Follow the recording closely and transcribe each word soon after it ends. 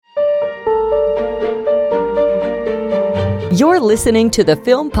You're listening to the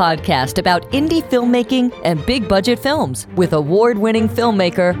Film Podcast about indie filmmaking and big budget films with award-winning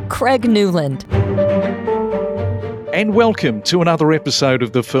filmmaker Craig Newland. And welcome to another episode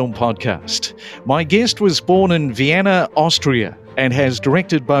of the Film Podcast. My guest was born in Vienna, Austria, and has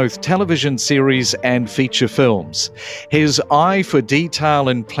directed both television series and feature films. His eye for detail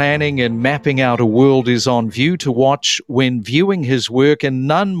in planning and mapping out a world is on view to watch when viewing his work, and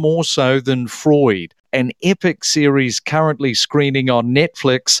none more so than Freud, an epic series currently screening on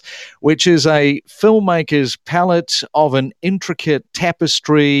Netflix, which is a filmmaker's palette of an intricate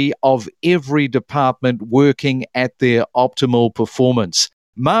tapestry of every department working at their optimal performance.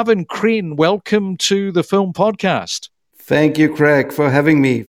 Marvin Kren, welcome to the Film Podcast. Thank you, Craig, for having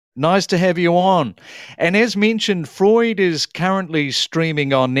me. Nice to have you on. And as mentioned, Freud is currently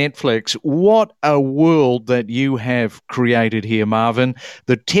streaming on Netflix. What a world that you have created here, Marvin.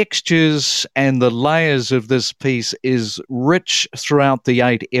 The textures and the layers of this piece is rich throughout the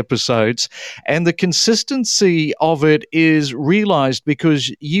 8 episodes, and the consistency of it is realized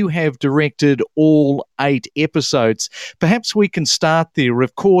because you have directed all 8 episodes. Perhaps we can start there.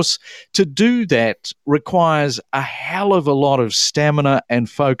 Of course, to do that requires a hell of a lot of stamina and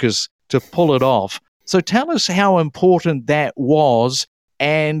focus to pull it off. So tell us how important that was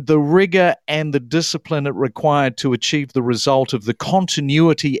and the rigor and the discipline it required to achieve the result of the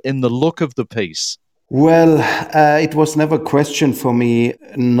continuity in the look of the piece. Well, it was never a question for me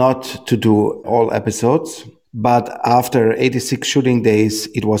not to do all episodes. But after 86 shooting days,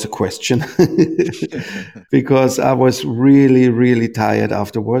 it was a question because I was really, really tired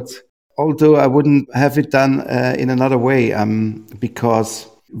afterwards. Although I wouldn't have it done in another way, because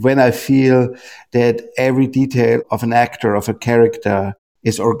when I feel that every detail of an actor, of a character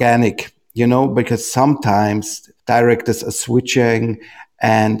is organic, because sometimes directors are switching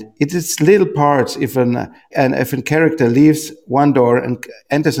and it is little parts. If a character leaves one door and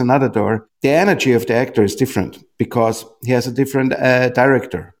enters another door, the energy of the actor is different because he has a different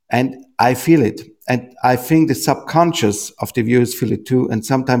director. And I feel it. And I think the subconscious of the viewers feel it too. And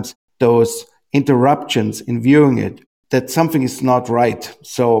sometimes those interruptions in viewing it, that something is not right.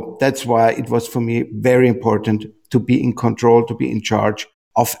 So that's why it was for me very important to be in control, to be in charge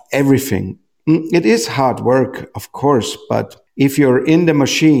of everything. It is hard work, of course, but if you're in the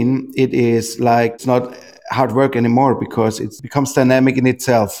machine, it is like it's not hard work anymore because it becomes dynamic in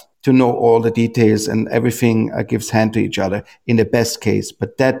itself to know all the details and everything gives hand to each other in the best case.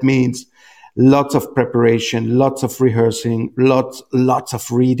 But that means lots of preparation, lots of rehearsing, lots of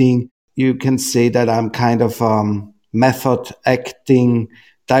reading. You can say that I'm kind of method acting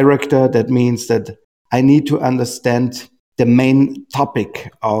director. That means that I need to understand the main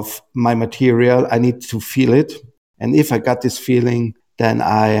topic of my material. I need to feel it. And if I got this feeling, then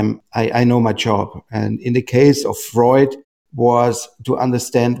I know my job. And in the case of Freud was to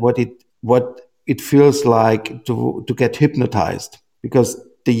understand what it feels like to get hypnotized. Because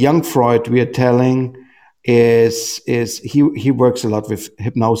the young Freud we are telling is he works a lot with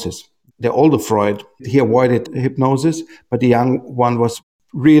hypnosis. The older Freud, he avoided hypnosis, but the young one was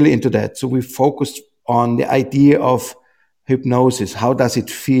really into that. So we focused on the idea of hypnosis. How does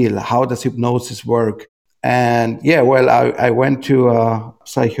it feel? How does hypnosis work? And I went to a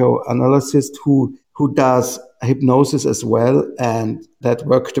psychoanalyst who does hypnosis as well, and that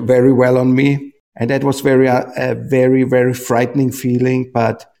worked very well on me. And that was a very, very frightening feeling.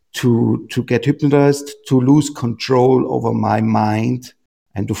 But to get hypnotized, to lose control over my mind,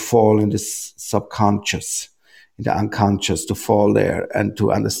 and to fall in the subconscious, in the unconscious, to fall there and to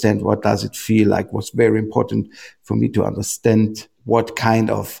understand what does it feel like was very important for me to understand what kind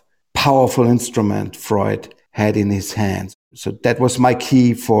of powerful instrument Freud had in his hands. So that was my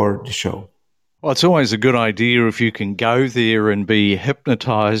key for the show. Well, it's always a good idea if you can go there and be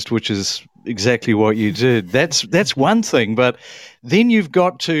hypnotized, which is exactly what you did. That's one thing, but then you've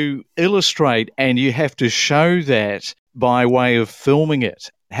got to illustrate and you have to show that by way of filming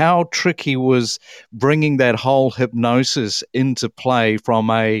it. How tricky was bringing that whole hypnosis into play from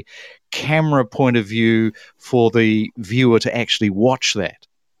a camera point of view for the viewer to actually watch that?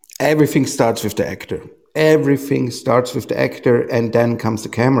 Everything starts with the actor. Everything starts with the actor, and then comes the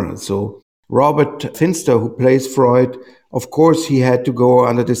camera. So Robert Finster, who plays Freud, of course, he had to go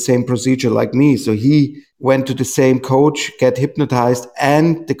under the same procedure like me. So he went to the same coach, get hypnotized,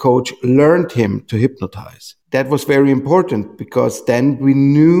 and the coach learned him to hypnotize. That was very important because then we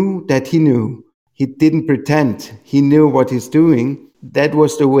knew that he knew. He didn't pretend. He knew what he's doing. That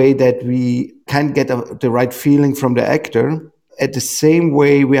was the way that we can get the right feeling from the actor. At the same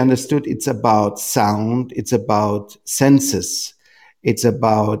way we understood it's about sound, it's about senses. It's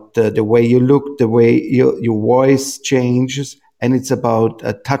about the way you look, the way your voice changes, and it's about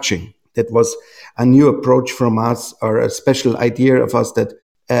touching. That was a new approach from us, or a special idea of us, that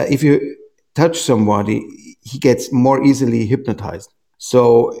if you touch somebody, he gets more easily hypnotized.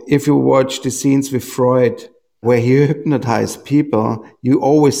 So if you watch the scenes with Freud where he hypnotized people, you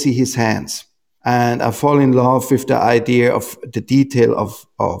always see his hands. And I fall in love with the idea of the detail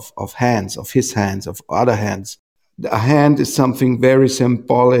of hands, of his hands, of other hands. A hand is something very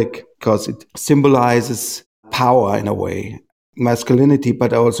symbolic because it symbolizes power in a way, masculinity,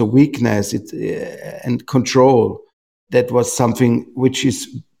 but also weakness and control. That was something which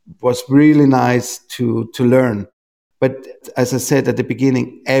was really nice to learn. But as I said at the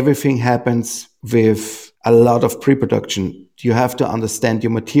beginning, everything happens with a lot of pre-production. You have to understand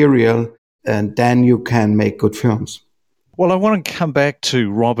your material, and then you can make good films. Well, I want to come back to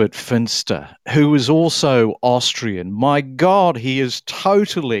Robert Finster, who is also Austrian. My God, he is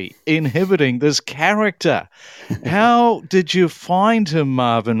totally inhibiting this character. How did you find him,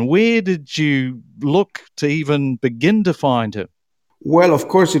 Marvin? Where did you look to even begin to find him? Well, of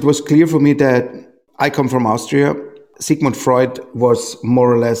course, it was clear for me that I come from Austria. Sigmund Freud was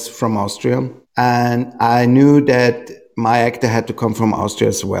more or less from Austria. And I knew that my actor had to come from Austria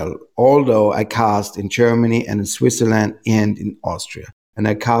as well, although I cast in Germany and in Switzerland and in Austria. And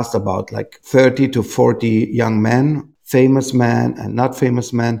I cast about like 30 to 40 young men, famous men and not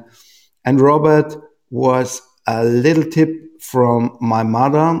famous men. And Robert was a little tip from my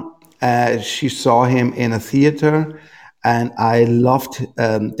mother. She saw him in a theater, and I loved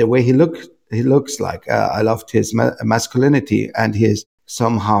the way he looked. He looks like. I loved his masculinity and his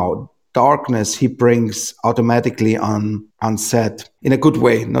somehow darkness he brings automatically on set in a good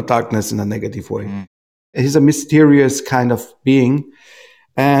way, not darkness in a negative way. He's a mysterious kind of being.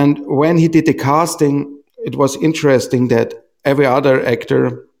 And when he did the casting, it was interesting that every other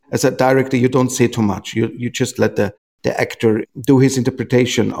actor, as a director, you don't say too much. You just let the actor do his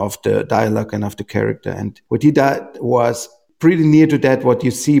interpretation of the dialogue and of the character. And what he did was pretty near to that what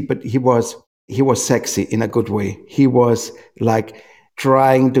you see, but he was sexy in a good way. He was like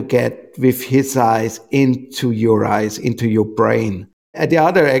trying to get with his eyes, into your brain. And the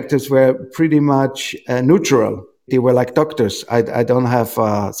other actors were pretty much neutral. They were like doctors. I don't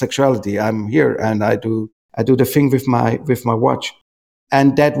have sexuality. I'm here and I do the thing with my watch.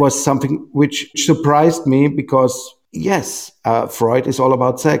 And that was something which surprised me because, yes, Freud is all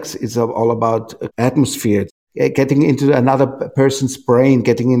about sex. It's all about atmosphere, getting into another person's brain,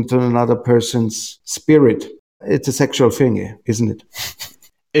 getting into another person's spirit. It's a sexual thing, isn't it?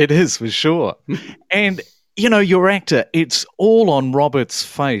 It is, for sure. And, you know, your actor, it's all on Robert's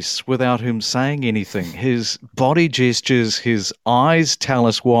face without him saying anything. His body gestures, his eyes tell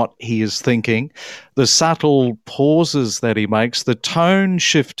us what he is thinking, the subtle pauses that he makes, the tone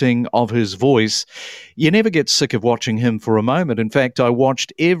shifting of his voice. You never get sick of watching him for a moment. In fact, I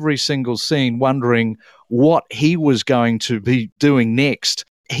watched every single scene wondering what he was going to be doing next.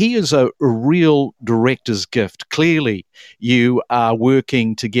 He is a real director's gift. Clearly, you are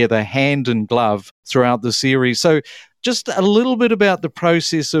working together hand in glove throughout the series. So just a little bit about the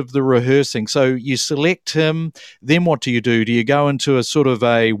process of the rehearsing. So you select him, then what do? Do you go into a sort of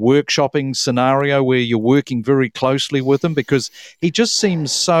a workshopping scenario where you're working very closely with him? Because he just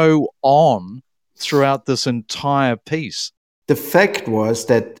seems so on throughout this entire piece. The fact was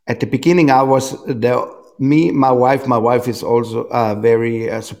that at the beginning I was my wife is also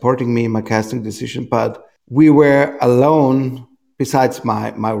very supporting me in my casting decision, but we were alone besides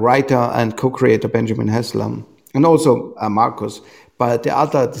my writer and co-creator Benjamin Haslam and also Marcus. But the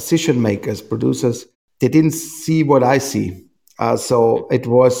other decision makers, producers, they didn't see what I see. So it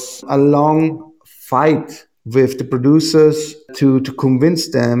was a long fight with the producers to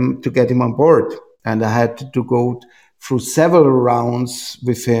convince them to get him on board. And I had to go through several rounds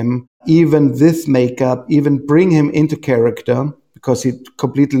with him, even with makeup, even bring him into character, because he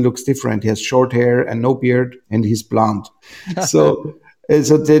completely looks different. He has short hair and no beard, and he's blonde. So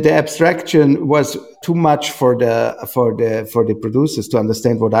the abstraction was too much for the producers to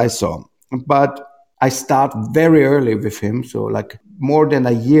understand what I saw. But I start very early with him, so like more than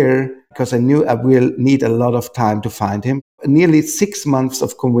a year, because I knew I will need a lot of time to find him. Nearly 6 months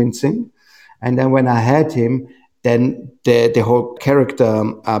of convincing. And then when I had him, then the whole character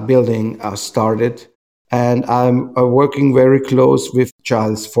building started. And I'm working very close with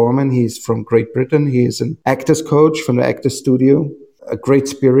Giles Foreman. He's from Great Britain. He is an actor's coach from the Actors Studio, a great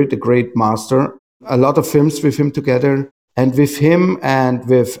spirit, a great master. A lot of films with him together. And with him and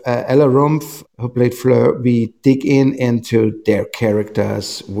with Ella Rumpf, who played Fleur, we dig into their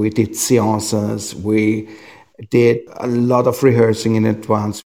characters. We did seances. We did a lot of rehearsing in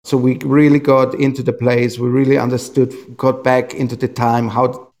advance. So we really got into the place. We really understood, got back into the time.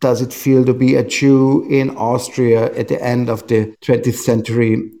 How does it feel to be a Jew in Austria at the end of the 20th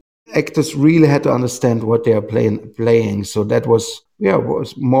century? Actors really had to understand what they are playing. So that was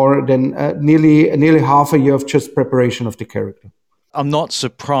more than nearly half a year of just preparation of the character. I'm not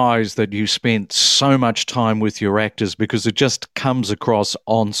surprised that you spent so much time with your actors because it just comes across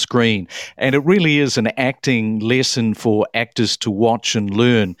on screen. And it really is an acting lesson for actors to watch and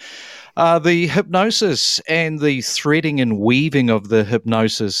learn. The hypnosis and the threading and weaving of the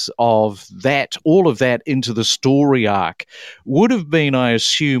hypnosis of that, all of that into the story arc would have been, I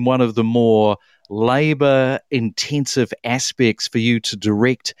assume, one of the more labor-intensive aspects for you to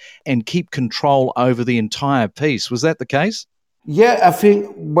direct and keep control over the entire piece. Was that the case? Yeah, I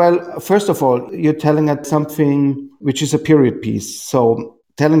think, well, first of all, you're telling us something which is a period piece. So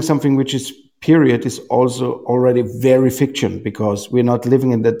telling something which is period is also already very fiction because we're not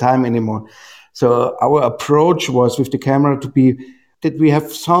living in that time anymore. So our approach was with the camera to be that we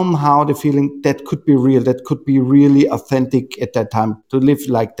have somehow the feeling that could be real, that could be really authentic at that time, to live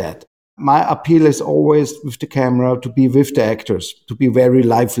like that. My appeal is always with the camera to be with the actors, to be very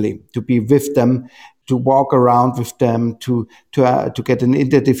lively, to be with them, to walk around with them, to get an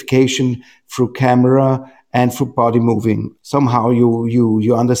identification through camera and through body moving. Somehow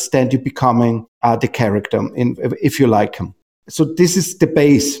you understand you're becoming the character, if you like him. So this is the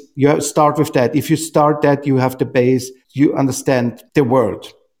base. You start with that. If you start that, you have the base. You understand the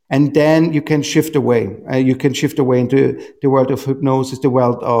world. And then you can shift away. You can shift away into the world of hypnosis, the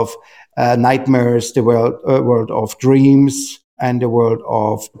world of nightmares, the world of dreams, and the world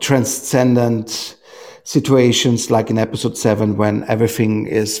of transcendent situations like in episode 7 when everything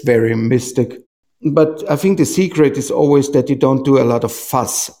is very mystic. But I think the secret is always that you don't do a lot of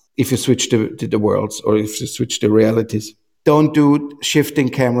fuss if you switch the worlds or if you switch the realities. Don't do shifting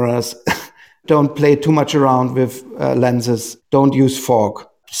cameras. Don't play too much around with lenses. Don't use fog.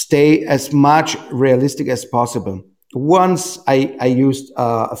 Stay as much realistic as possible. Once I used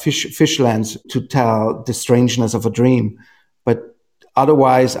a fish lens to tell the strangeness of a dream, but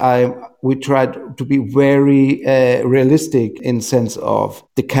otherwise we tried to be very realistic in sense of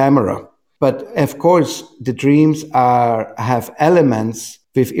the camera. But of course, the dreams have elements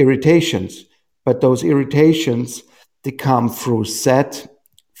with irritations, but those irritations, they come through set.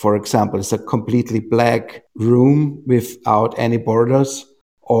 For example, it's a completely black room without any borders,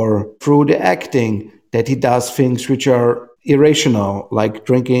 or through the acting that he does things which are irrational, like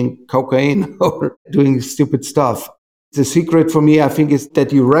drinking cocaine or doing stupid stuff. The secret for me, I think, is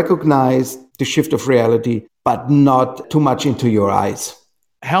that you recognize the shift of reality, but not too much into your eyes.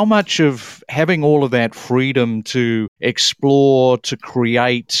 How much of having all of that freedom to explore, to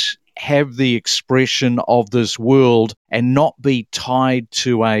create, have the expression of this world and not be tied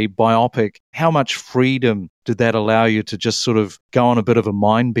to a biopic, how much freedom did that allow you to just sort of go on a bit of a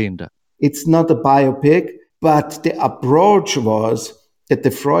mind bender? It's not a biopic, but the approach was that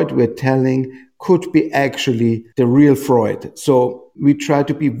the Freud we're telling could be actually the real Freud. So we try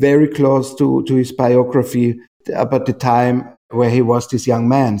to be very close to his biography about the time where he was this young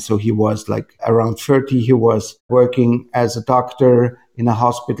man. So he was like around 30. He was working as a doctor in a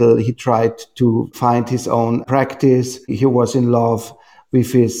hospital. He tried to find his own practice. He was in love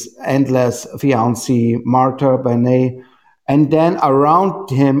with his endless fiancée, Martha by name. And then around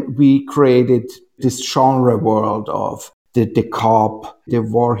him, we created this genre world of the cop, the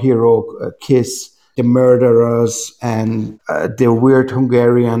war hero, Kiss, the murderers, and the weird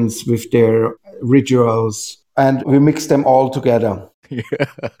Hungarians with their rituals. And we mixed them all together. Yeah.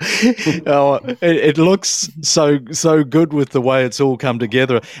 Oh, it looks so good with the way it's all come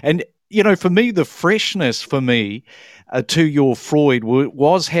together. And, you know, for me, the freshness for me to your Freud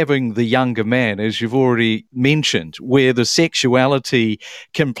was having the younger man, as you've already mentioned, where the sexuality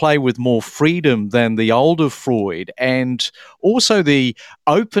can play with more freedom than the older Freud, and also the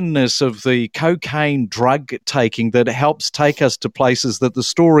openness of the cocaine drug taking that helps take us to places that the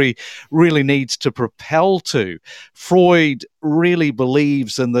story really needs to propel to. Freud really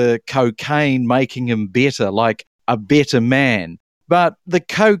believes in the cocaine making him better, like a better man. But the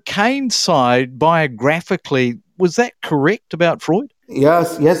cocaine side, biographically, was that correct about Freud?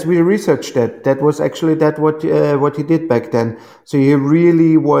 Yes, we researched that. That was actually what he did back then. So he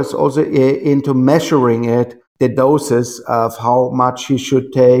really was also into measuring it, the doses of how much he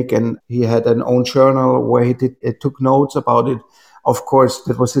should take, and he had an own journal where he took notes about it. Of course,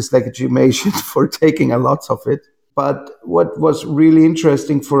 that was his legitimation for taking a lot of it. But what was really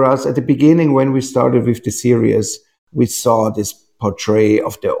interesting for us at the beginning when we started with the series, we saw this portray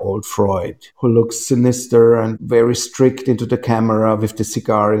of the old Freud, who looks sinister and very strict into the camera with the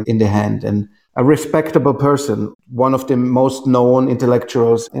cigar in the hand, and a respectable person, one of the most known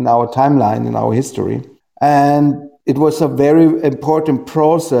intellectuals in our timeline, in our history. And it was a very important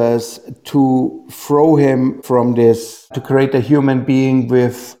process to throw him from this, to create a human being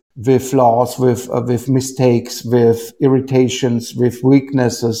with flaws, with mistakes, with irritations, with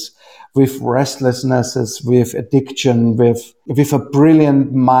weaknesses, with restlessnesses, with addiction, with a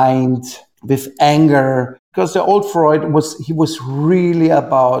brilliant mind, with anger. Because the old Freud was really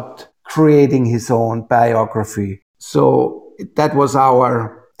about creating his own biography. So that was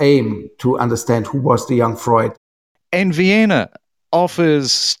our aim, to understand who was the young Freud. And Vienna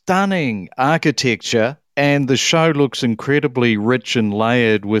offers stunning architecture, and the show looks incredibly rich and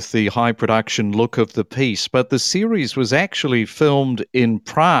layered with the high production look of the piece. But the series was actually filmed in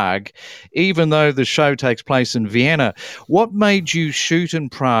Prague, even though the show takes place in Vienna. What made you shoot in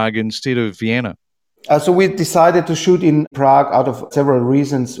Prague instead of Vienna? So we decided to shoot in Prague out of several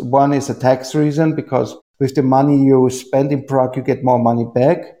reasons. One is a tax reason, because with the money you spend in Prague, you get more money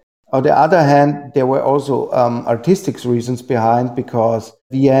back. On the other hand, there were also artistic reasons behind, because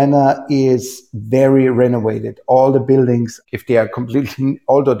Vienna is very renovated. All the buildings, if they are completely,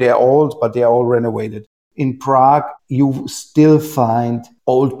 although they are old, but they are all renovated. In Prague, you still find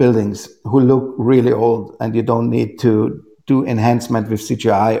old buildings who look really old, and you don't need to do enhancement with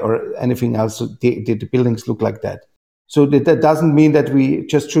CGI or anything else. So the buildings look like that. So that doesn't mean that we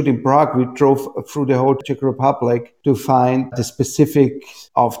just shoot in Prague. We drove through the whole Czech Republic to find the specifics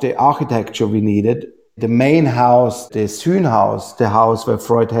of the architecture we needed. The main house, the Sühn house, the house where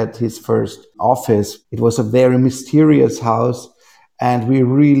Freud had his first office, it was a very mysterious house. And we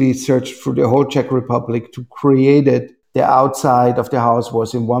really searched through the whole Czech Republic to create it. The outside of the house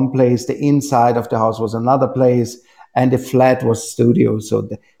was in one place. The inside of the house was another place. And the flat was studio.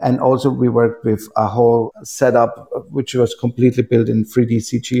 And also we worked with a whole setup, which was completely built in 3D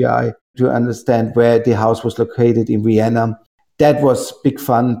CGI, to understand where the house was located in Vienna. That was big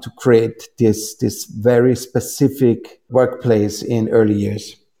fun to create this very specific workplace in early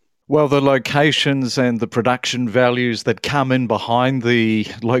years. Well, the locations and the production values that come in behind the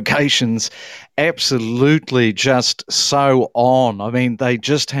locations, absolutely just so on. I mean, they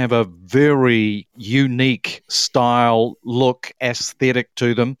just have a very unique style, look, aesthetic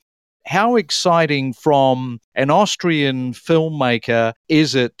to them. How exciting from an Austrian filmmaker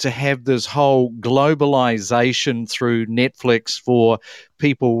is it to have this whole globalization through Netflix for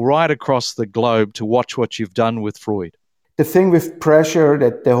people right across the globe to watch what you've done with Freud? The thing with pressure,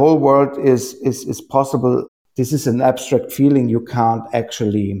 that the whole world is possible, this is an abstract feeling. You can't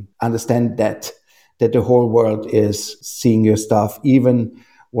actually understand that the whole world is seeing your stuff, even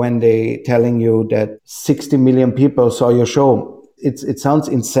when they telling you that 60 million people saw your show. It sounds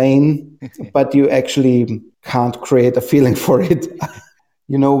insane, but you actually can't create a feeling for it.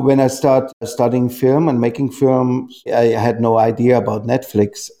 You know, when I started studying film and making films, I had no idea about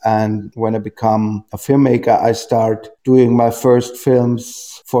Netflix. And when I become a filmmaker, I start doing my first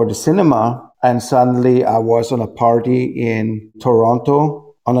films for the cinema. And suddenly I was on a party in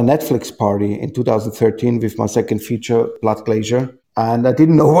Toronto, on a Netflix party in 2013 with my second feature, Blood Glacier. And I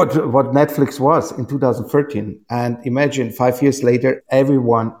didn't know what Netflix was in 2013. And imagine 5 years later,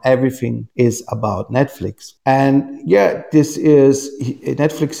 everything is about Netflix. And yeah,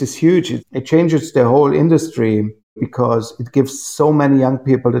 Netflix is huge. It changes the whole industry because it gives so many young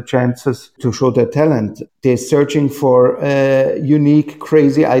people the chances to show their talent. They're searching for unique,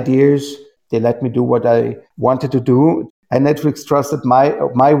 crazy ideas. They let me do what I wanted to do. And Netflix trusted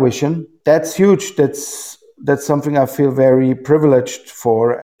my vision. That's huge. That's something I feel very privileged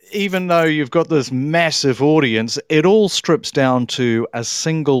for. Even though you've got this massive audience, it all strips down to a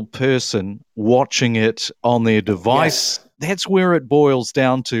single person watching it on their device. Yes. That's where it boils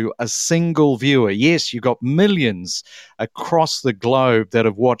down to, a single viewer. Yes, you've got millions across the globe that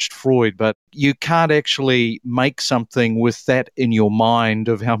have watched Freud, but you can't actually make something with that in your mind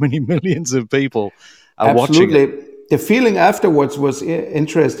of how many millions of people are watching it. The feeling afterwards was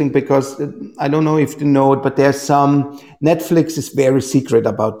interesting because I don't know if you know it, but there's Netflix is very secret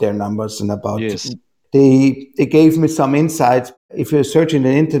about their numbers and about. Yes. They gave me some insights. If you search in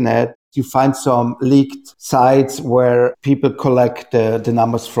the internet, you find some leaked sites where people collect the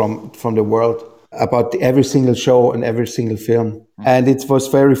numbers from the world about every single show and every single film. And it was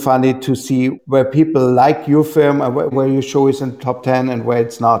very funny to see where people like your film and where your show is in top 10 and where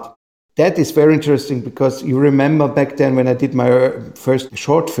it's not. That is very interesting because you remember back then when I did my first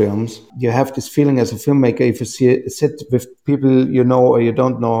short films, you have this feeling as a filmmaker, if you sit with people you know or you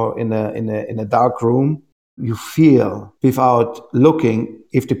don't know in a dark room, you feel without looking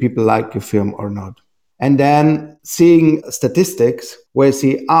if the people like your film or not. And then seeing statistics where you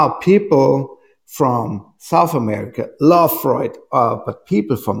see, people from South America love Freud, but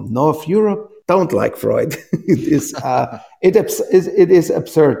people from North Europe don't like Freud. It is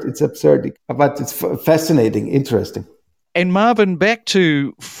absurd. It's absurd, but it's fascinating, interesting. And Marvin, back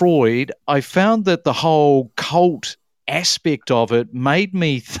to Freud, I found that the whole cult aspect of it made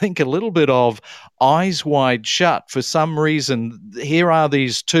me think a little bit of Eyes Wide Shut. For some reason, here are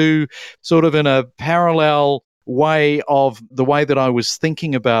these two sort of in a parallel way of the way that I was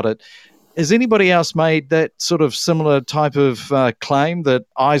thinking about it. Has anybody else made that sort of similar type of claim that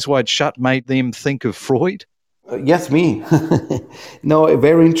Eyes Wide Shut made them think of Freud? Yes, me. No,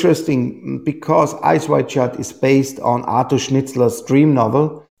 very interesting, because Eyes Wide Shut is based on Arthur Schnitzler's dream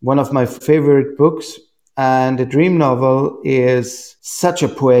novel, one of my favorite books. And the dream novel is such a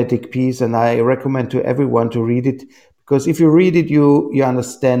poetic piece, and I recommend to everyone to read it, because if you read it, you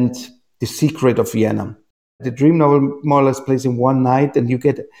understand the secret of Vienna. The dream novel more or less plays in one night, and you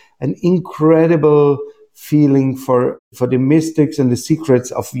get an incredible feeling for the mystics and the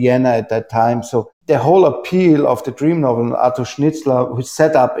secrets of Vienna at that time. So the whole appeal of the dream novel, Arthur Schnitzler,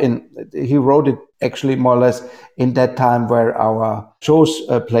 he wrote it actually more or less in that time where our show's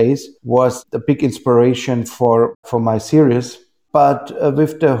place, was the big inspiration for my series. But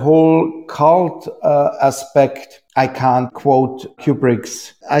with the whole cult aspect, I can't quote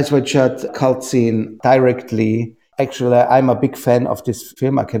Kubrick's Eyes Wide Shut cult scene directly. Actually, I'm a big fan of this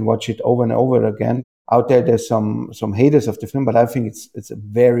film. I can watch it over and over again. Out there's some haters of the film, but I think it's a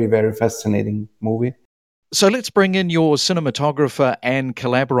very, very fascinating movie. So let's bring in your cinematographer and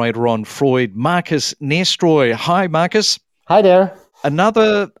collaborator on Freud, Marcus Nestroy. Hi, Marcus. Hi there.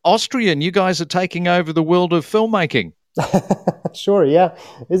 Another Austrian. You guys are taking over the world of filmmaking. Sure, yeah.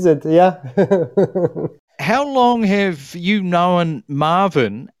 Is it? Yeah. How long have you known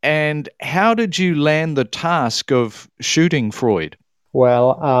Marvin, and how did you land the task of shooting Freud?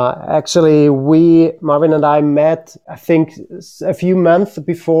 Well, actually, Marvin and I met, I think, a few months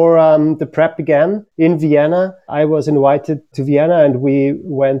before the prep began in Vienna. I was invited to Vienna, and we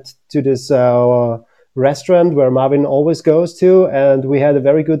went to this restaurant where Marvin always goes to, and we had a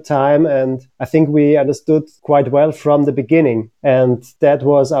very good time, and I think we understood quite well from the beginning, and that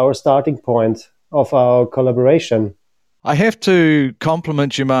was our starting point of our collaboration. I have to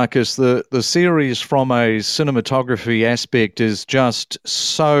compliment you, Marcus. The series from a cinematography aspect is just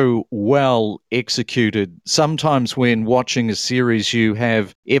so well executed. Sometimes when watching a series, you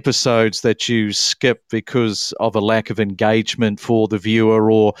have episodes that you skip because of a lack of engagement for the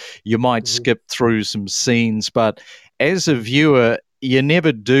viewer, or you might skip through some scenes. But as a viewer, you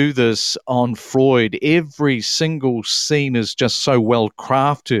never do this on Freud. Every single scene is just so well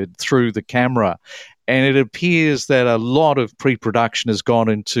crafted through the camera. And it appears that a lot of pre-production has gone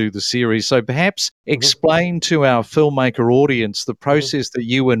into the series. So perhaps explain to our filmmaker audience the process that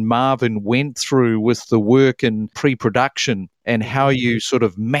you and Marvin went through with the work and pre-production, and how you sort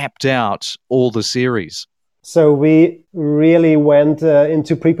of mapped out all the series. So we really went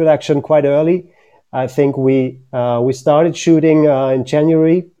into pre-production quite early. I think we started shooting in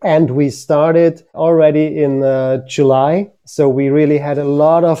January, and we started already in July. So we really had a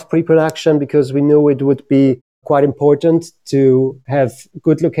lot of pre-production, because we knew it would be quite important to have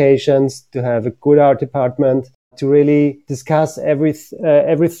good locations, to have a good art department, to really discuss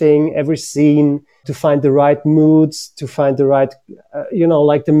everything, every scene, to find the right moods, to find the right,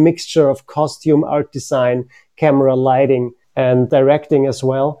 like the mixture of costume, art design, camera, lighting, and directing as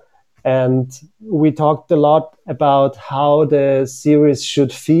well. And we talked a lot about how the series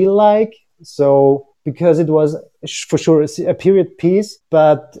should feel like. So, because it was for sure a period piece,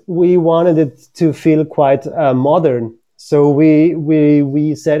 but we wanted it to feel quite modern. So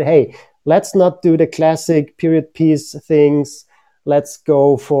we said, hey, let's not do the classic period piece things. Let's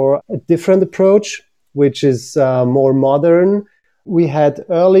go for a different approach, which is more modern. We had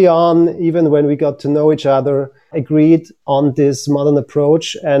early on, even when we got to know each other, agreed on this modern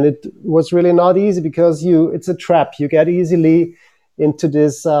approach. And it was really not easy, because it's a trap. You get easily into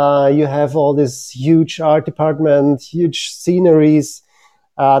this. You have all this huge art department, huge sceneries,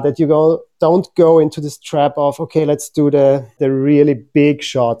 that you don't go into this trap of, okay, let's do the really big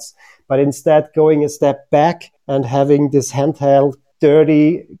shots. But instead going a step back and having this handheld,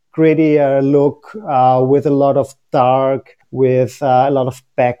 dirty, grittier look with a lot of dark, with a lot of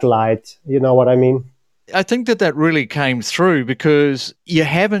backlight. You know what I mean? I think that really came through, because you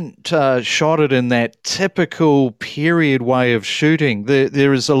haven't shot it in that typical period way of shooting.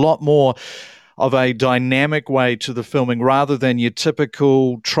 There is a lot more, of a dynamic way to the filming rather than your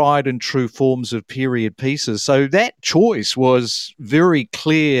typical tried and true forms of period pieces. So that choice was very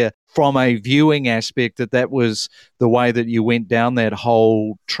clear from a viewing aspect, that was the way that you went down that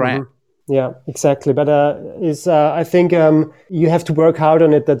whole track. Mm-hmm. Yeah, exactly. But I think you have to work hard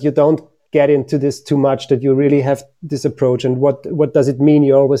on it, that you don't get into this too much, that you really have this approach. And what does it mean?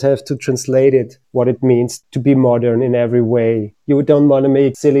 You always have to translate it, what it means to be modern in every way. You don't want to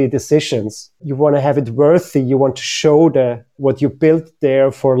make silly decisions. You want to have it worthy. You want to show what you built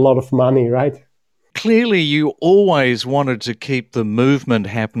there for a lot of money, right? Clearly, you always wanted to keep the movement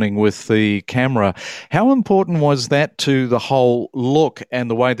happening with the camera. How important was that to the whole look and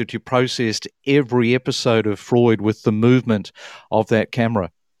the way that you processed every episode of Freud with the movement of that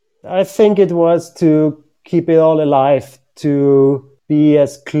camera? I think it was to keep it all alive, to be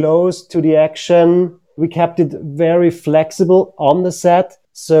as close to the action. We kept it very flexible on the set.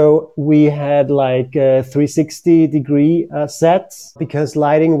 So we had like 360-degree sets, because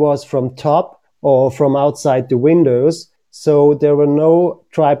lighting was from top or from outside the windows. So there were no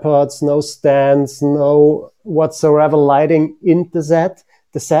tripods, no stands, no whatsoever lighting in the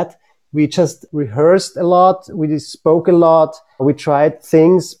set. We just rehearsed a lot. We spoke a lot. We tried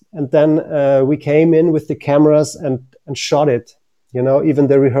things. And then we came in with the cameras and shot it, even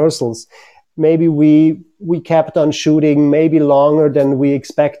the rehearsals. Maybe we kept on shooting maybe longer than we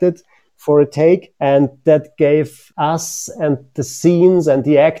expected for a take. And that gave us and the scenes and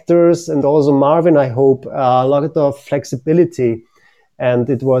the actors and also Marvin, I hope, a lot of flexibility. And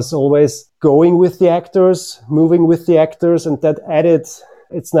it was always going with the actors, moving with the actors, and that added,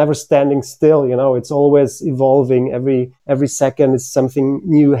 it's never standing still, it's always evolving. Every second is something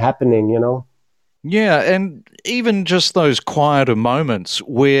new happening, Yeah, and even just those quieter moments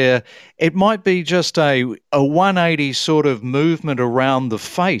where it might be just a 180 sort of movement around the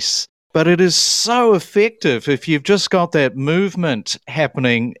face, but it is so effective if you've just got that movement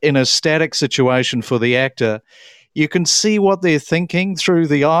happening in a static situation for the actor. You can see what they're thinking through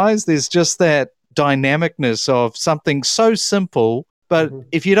the eyes. There's just that dynamicness of something so simple, but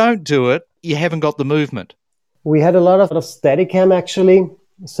if you don't do it, you haven't got the movement. We had a lot of Steadicam actually.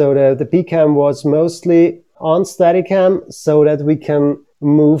 So the PCAM was mostly on Steadicam so that we can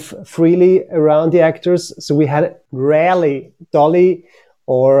move freely around the actors. So we had rarely dolly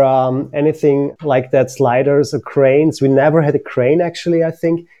or anything like that, sliders or cranes. We never had a crane actually, I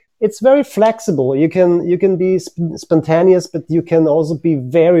think. It's very flexible. You can be spontaneous, but you can also be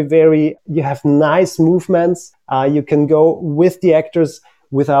very, very, you have nice movements. You can go with the actors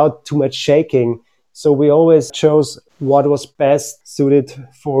without too much shaking. So we always chose what was best suited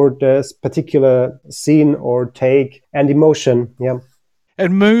for this particular scene or take and emotion. Yeah.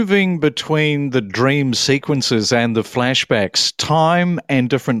 And moving between the dream sequences and the flashbacks, time and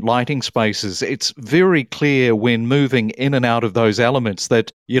different lighting spaces, it's very clear when moving in and out of those elements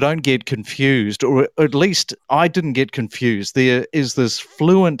that you don't get confused, or at least I didn't get confused. There is this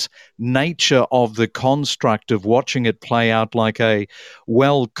fluent nature of the construct of watching it play out like a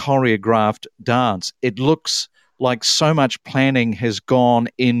well-choreographed dance. It looks like so much planning has gone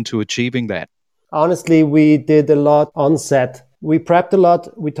into achieving that. Honestly, we did a lot on set. We prepped a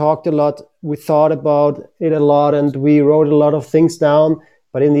lot, we talked a lot, we thought about it a lot, and we wrote a lot of things down.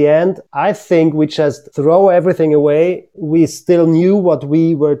 But in the end, I think we just throw everything away. We still knew what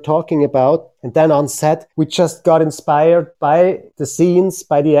we were talking about. And then on set, we just got inspired by the scenes,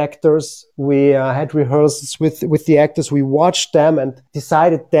 by the actors. We had rehearsals with the actors. We watched them and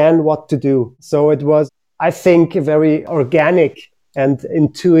decided then what to do. So it was, I think, a very organic and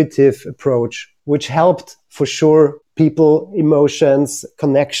intuitive approach, which helped for sure people, emotions,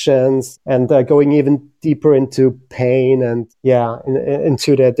 connections, and going even deeper into pain and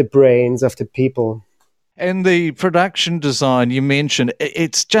into the brains of the people. And the production design you mentioned,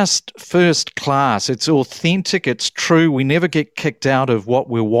 it's just first class. It's authentic. It's true. We never get kicked out of what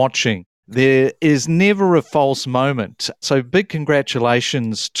we're watching. There is never a false moment. So big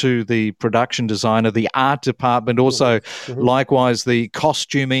congratulations to the production designer, the art department, also likewise the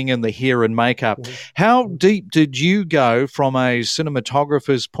costuming and the hair and makeup. How deep did you go from a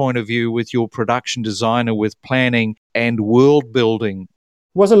cinematographer's point of view with your production designer with planning and world building?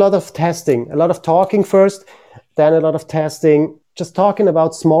 It was a lot of testing, a lot of talking first, then a lot of testing, just talking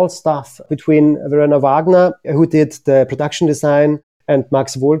about small stuff between Verena Wagner, who did the production design, and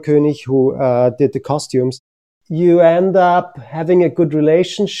Max Wohlkönig, who did the costumes. You end up having a good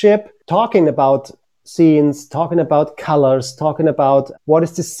relationship, talking about scenes, talking about colors, talking about what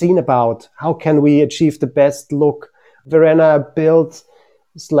is this scene about? How can we achieve the best look? Verena built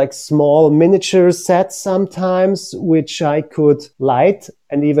like small miniature sets sometimes, which I could light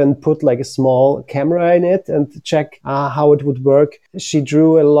and even put like a small camera in it and check how it would work. She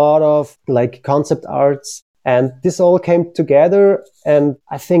drew a lot of like concept arts, and this all came together. And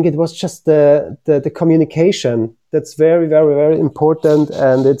I think it was just the communication that's very, very, very important.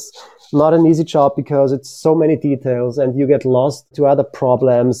 And it's not an easy job because it's so many details and you get lost to other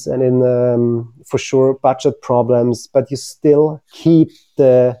problems and in for sure budget problems, but you still keep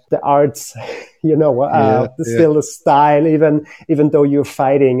the arts, still the style, even though you're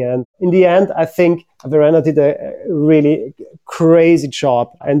fighting. And in the end, I think Verena did a really crazy job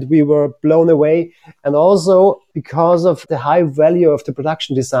and we were blown away. And also because of the high value of the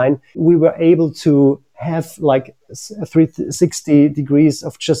production design, we were able to have like 360 degrees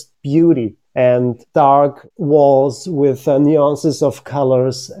of just beauty and dark walls with nuances of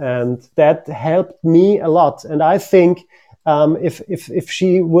colors. And that helped me a lot. And I think if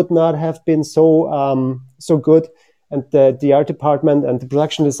she would not have been so good, and the art department and the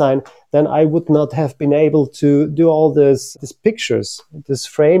production design, then I would not have been able to do all these pictures, this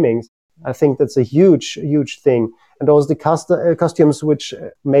framing. I think that's a huge, huge thing. And also the costumes which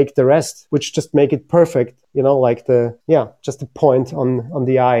make the rest, which just make it perfect, like just the point on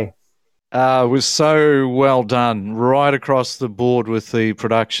the eye. It was so well done right across the board with the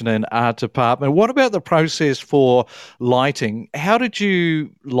production and art department. What about the process for lighting? How did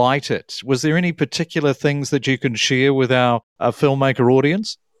you light it? Was there any particular things that you can share with our filmmaker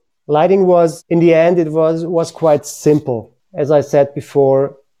audience? Lighting was, in the end, it was quite simple. As I said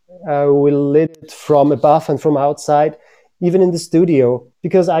before, we lit it from above and from outside, even in the studio,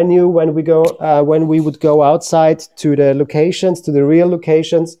 because I knew when we would go outside to the locations, to the real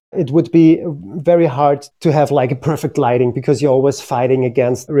locations, it would be very hard to have like a perfect lighting because you're always fighting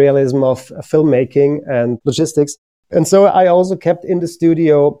against realism of filmmaking and logistics. And so I also kept in the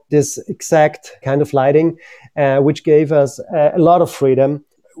studio this exact kind of lighting, which gave us a lot of freedom,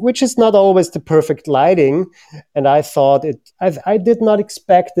 which is not always the perfect lighting. And I thought I did not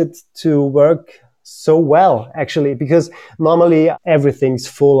expect it to work so well, actually, because normally everything's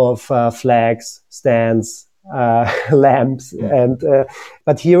full of flags, stands, lamps.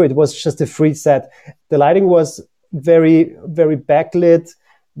 But here it was just a free set. The lighting was very, very backlit,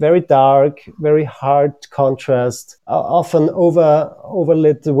 very dark, very hard contrast, often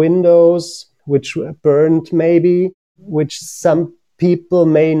overlit windows, which burned maybe, which some people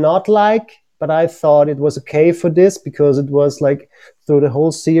may not like, but I thought it was okay for this because it was like through the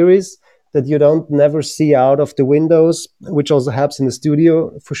whole series that you don't never see out of the windows, which also helps in the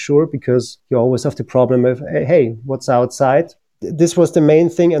studio for sure, because you always have the problem of, hey, what's outside? This was the main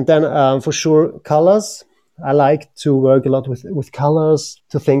thing. And then for sure, colors. I like to work a lot with colors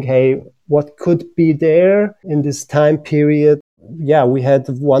to think, hey, what could be there in this time period? Yeah, we had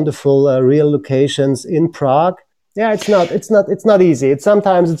wonderful real locations in Prague. Yeah, it's not easy.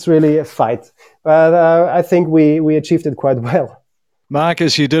 Sometimes it's really a fight, but I think we achieved it quite well.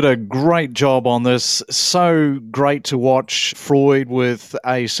 Marcus, you did a great job on this. So great to watch Freud with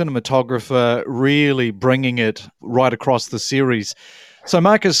a cinematographer really bringing it right across the series. So,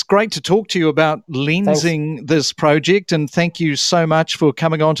 Marcus, great to talk to you about lensing this project, and thank you so much for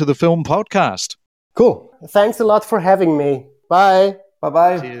coming on to the Film Podcast. Cool. Thanks a lot for having me. Bye.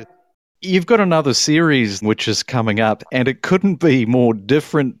 Bye-bye. Cheers. You've got another series which is coming up, and it couldn't be more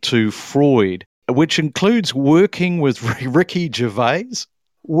different to Freud, which includes working with Ricky Gervais.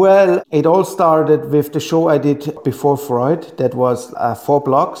 Well, it all started with the show I did before Freud. That was 4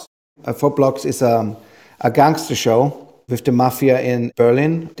 Blocks. 4 Blocks is a gangster show with the mafia in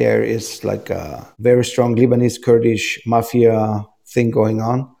Berlin. There is like a very strong Lebanese-Kurdish mafia thing going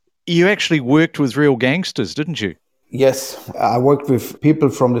on. You actually worked with real gangsters, didn't you? Yes, I worked with people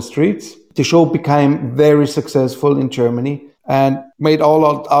from the streets. The show became very successful in Germany and made all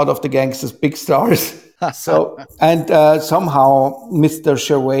out of the gangsters big stars. Somehow Mr.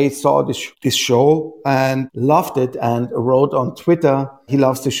 Gervais saw this show and loved it and wrote on Twitter he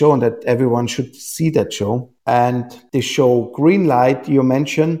loves the show and that everyone should see that show. And the show Greenlight you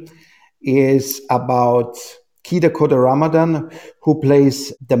mentioned is about Kida Koda Ramadan, who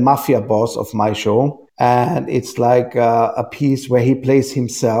plays the mafia boss of my show. And it's like a piece where he plays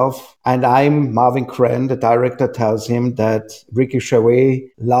himself. And I'm Marvin Kren, the director, tells him that Ricky Gervais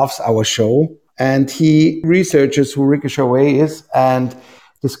loves our show. And he researches who Ricky Gervais is and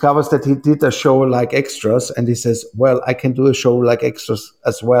discovers that he did a show like Extras. And he says, well, I can do a show like Extras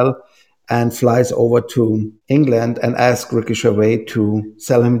as well. And flies over to England and asks Ricky Gervais to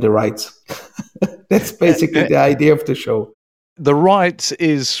sell him the rights. That's basically the idea of the show. the right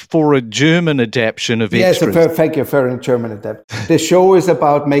is for a German adaptation of Yes, Extras. thank you for a German adaptation. The show is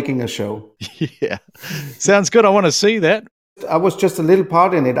about making a show. Yeah, sounds good. I want to see that. I was just a little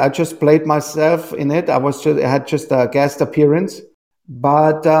part in it. I just played myself in it. I had just a guest appearance.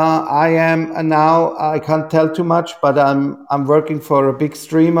 But I am now. I can't tell too much. But I'm working for a big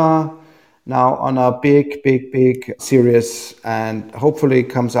streamer now on a big series, and hopefully it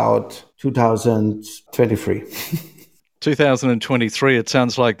comes out 2023. 2023, it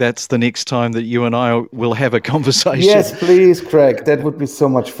sounds like that's the next time that you and I will have a conversation. Yes, please, Craig. That would be so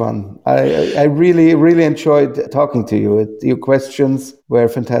much fun. I really enjoyed talking to you. Your questions were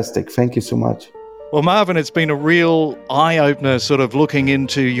fantastic. Thank you so much. Well, Marvin, it's been a real eye-opener sort of looking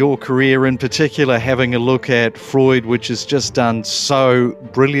into your career, in particular having a look at Freud, which is just done so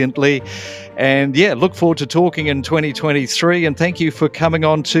brilliantly. And yeah, look forward to talking in 2023. And thank you for coming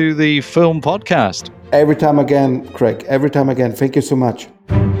on to the Film Podcast. Every time again, Craig. Every time again. Thank you so much.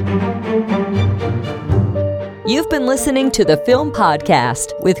 You've been listening to the Film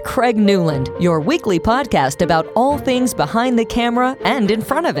Podcast with Craig Newland, your weekly podcast about all things behind the camera and in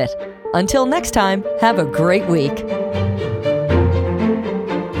front of it. Until next time, have a great week.